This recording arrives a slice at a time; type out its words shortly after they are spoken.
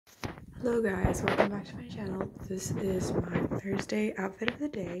Hello guys, welcome back to my channel. This is my Thursday outfit of the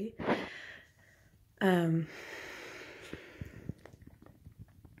day. I'm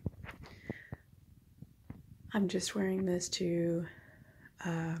just wearing this to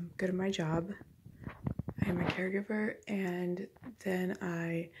go to my job. I am a caregiver, and then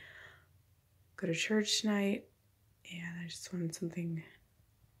I go to church tonight, and I just wanted something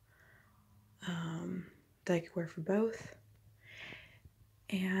that I could wear for both.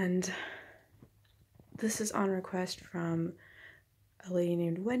 And this is on request from a lady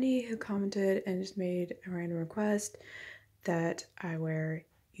named Wendy who commented and just made a random request that I wear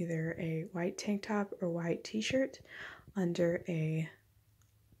either a white tank top or white t-shirt under a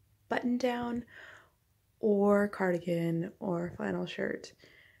button down or cardigan or flannel shirt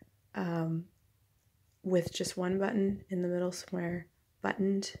with just one button in the middle somewhere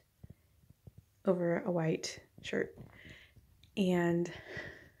buttoned over a white shirt. And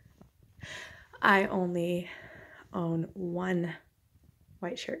I only own one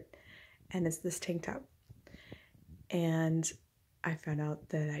white shirt, and it's this tank top. And I found out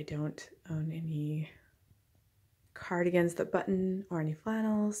that I don't own any cardigans that button or any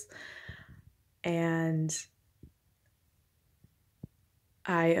flannels, and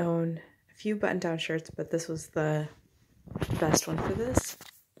I own a few button-down shirts, but this was the best one for this.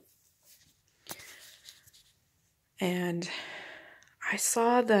 And I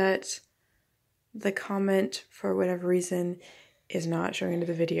saw that the comment, for whatever reason, is not showing into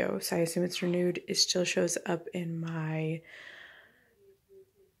the video, so I assume it's renewed. It still shows up in my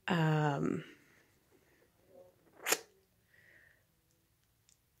my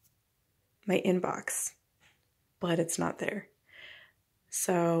inbox, but it's not there.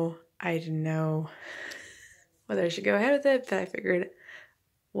 So I didn't know whether I should go ahead with it, but I figured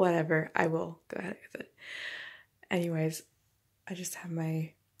whatever, I will go ahead with it. Anyways, I just have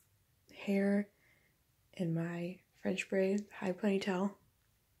my hair in my French braid, high ponytail,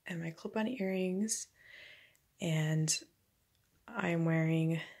 and my clip-on earrings, and I'm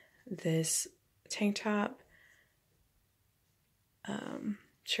wearing this tank top,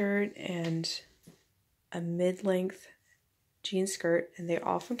 shirt, and a mid-length jean skirt, and they're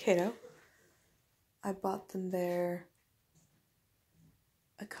all from Cato. I bought them there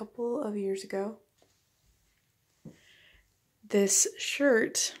a couple of years ago. This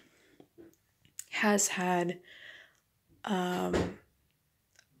shirt has had a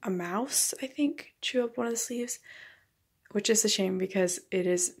mouse, I think, chew up one of the sleeves, which is a shame because it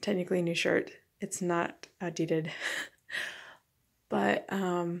is technically a new shirt. It's not outdated. But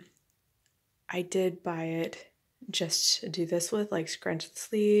I did buy it just to do this with, like scrunch the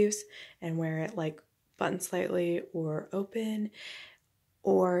sleeves and wear it like buttoned slightly or open,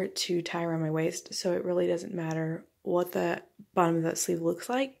 or to tie around my waist, so it really doesn't matter what the bottom of that sleeve looks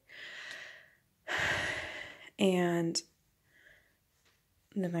like. And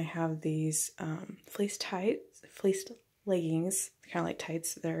then I have these fleece leggings, kind of like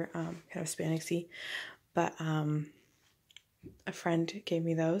tights. They're kind of spandex-y, but a friend gave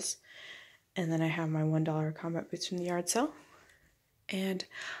me those. And then I have my $1 combat boots from the yard sale. And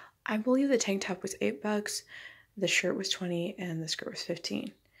I believe the tank top was $8, the shirt was $20, and the skirt was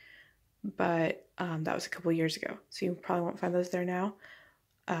 $15. But that was a couple years ago, so you probably won't find those there now.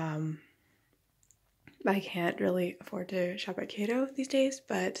 I can't really afford to shop at Cato these days,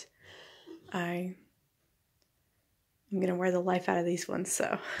 but I'm gonna wear the life out of these ones,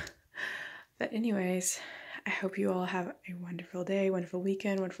 so. But anyways, I hope you all have a wonderful day, wonderful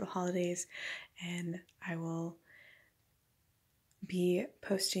weekend, wonderful holidays, and I will be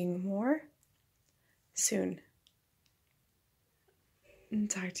posting more soon.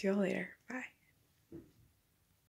 Talk to you all later.